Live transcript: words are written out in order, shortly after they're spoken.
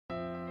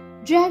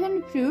Dragon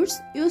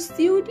fruits यो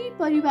सिउडी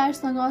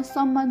परिवारसँग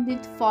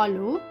सम्बन्धित फल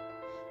हो।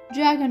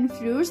 ड्र्यागन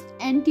फ्रुट्स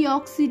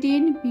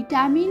एन्टिअक्सिडेन्ट,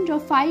 भिटामिन र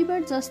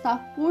फाइबर जस्ता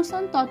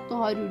पोषण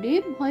तत्त्वहरूले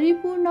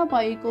भरिपूर्ण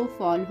भएको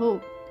फल हो।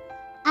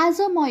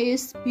 आज म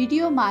यस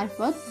भिडियो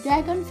मार्फत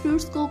ड्र्यागन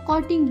फ्रुट्सको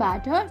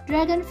कटिङबाट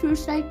ड्र्यागन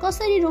फ्रुट्सलाई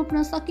कसरी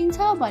रोप्न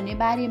सकिन्छ भन्ने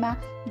बारेमा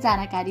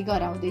जानकारी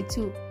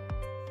गराउँदैछु।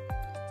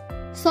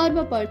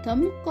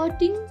 सर्वप्रथम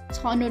कटिङ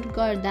छनौट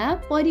गर्दा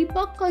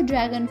परिपक्व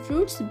ड्र्यागन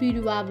फ्रुट्स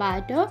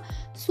बिरुवाबाट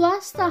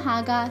स्वस्थ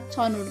हाँगा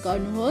छनौट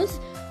गर्नुहोस्,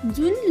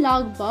 जुन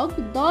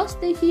लगभग 10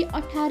 देखि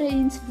 18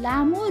 इन्च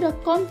लामो र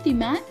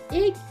कम्तीमा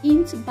 1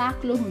 इन्च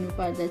बाक्लो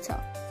हुनुपर्दछ।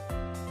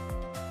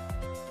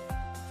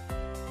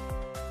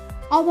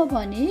 अब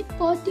भने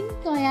कटिङ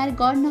तयार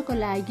गर्नको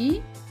लागि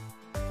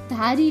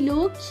धारिलो,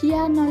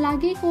 खिया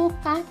नलागेको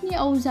काट्ने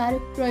औजार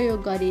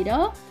प्रयोग गरेर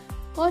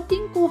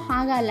कटिङको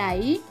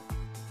हाँगालाई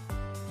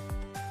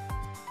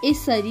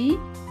यसरी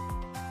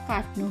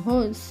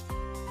काट्नुहोस्।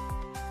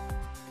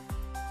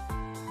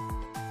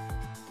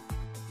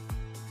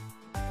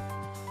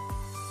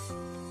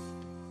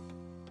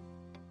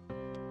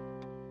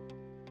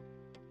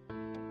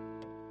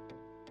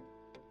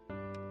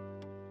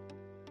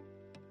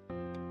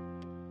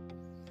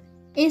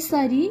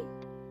 यसरी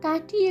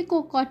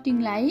काटिएको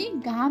कटिङलाई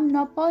घाम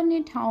नपर्ने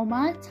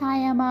ठाउँमा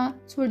छायामा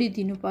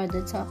छोडिदिनु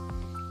पर्दछ।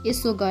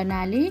 यसो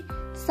गर्नाले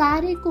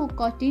सारेको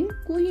कटिङ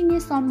कुहिने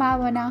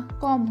सम्भावना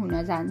कम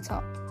हुन जान्छ।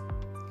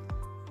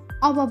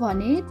 अब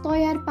भने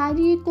तयार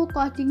पारिएको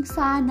कटिङ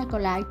सार्नको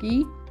लागि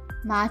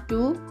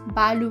माटो,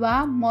 बालुवा,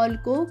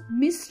 मलको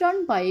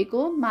मिश्रण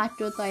भएको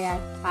माटो तयार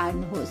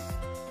पार्नुहोस्।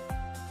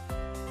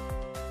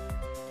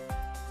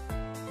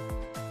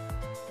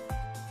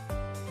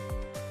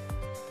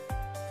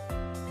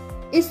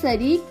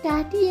 यसरी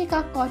काटिएका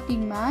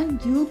कटिङमा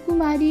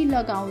घिउकुमारी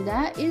लगाउँदा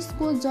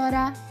यसको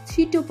जरा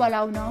छिटो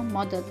पलाउन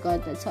मद्दत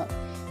गर्दछ।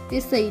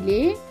 त्यसैले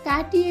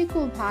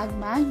काटिएको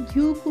भागमा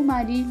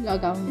घिउकुमारी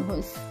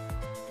लगाउनुहोस्।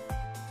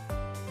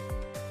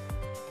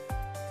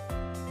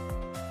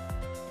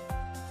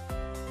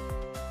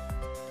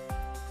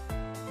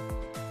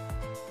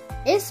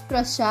 यस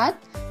पश्चात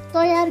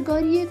तयार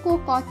गरिएको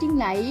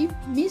कटिङलाई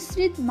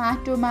मिश्रित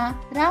माटोमा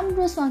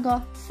राम्रोसँग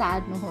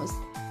सार्नुहोस्।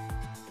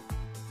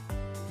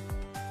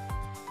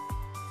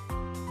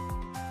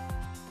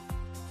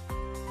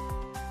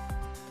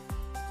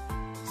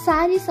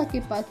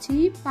 सारिसकेपछि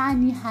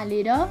पानी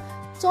हालेर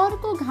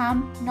चर्को घाम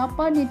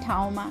नपर्ने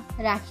ठाउँमा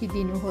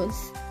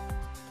राखिदिनुहोस्।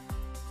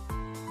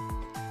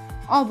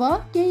 अब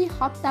केही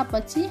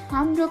हप्तापछि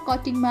हाम्रो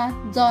कटिङमा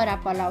जरा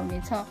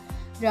पलाउनेछ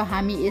र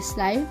हामी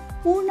यसलाई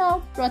पुनः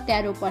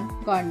प्रत्यारोपण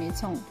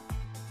गर्नेछौँ।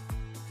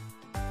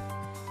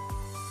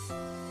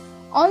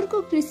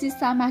 अर्को कृषि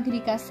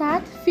सामग्रीका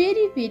साथ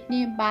फेरि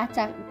भेट्ने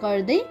बाचा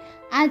गर्दै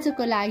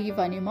आजको लागि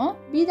भने म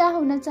बिदा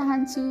हुन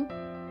चाहन्छु।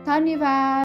 धन्यवाद।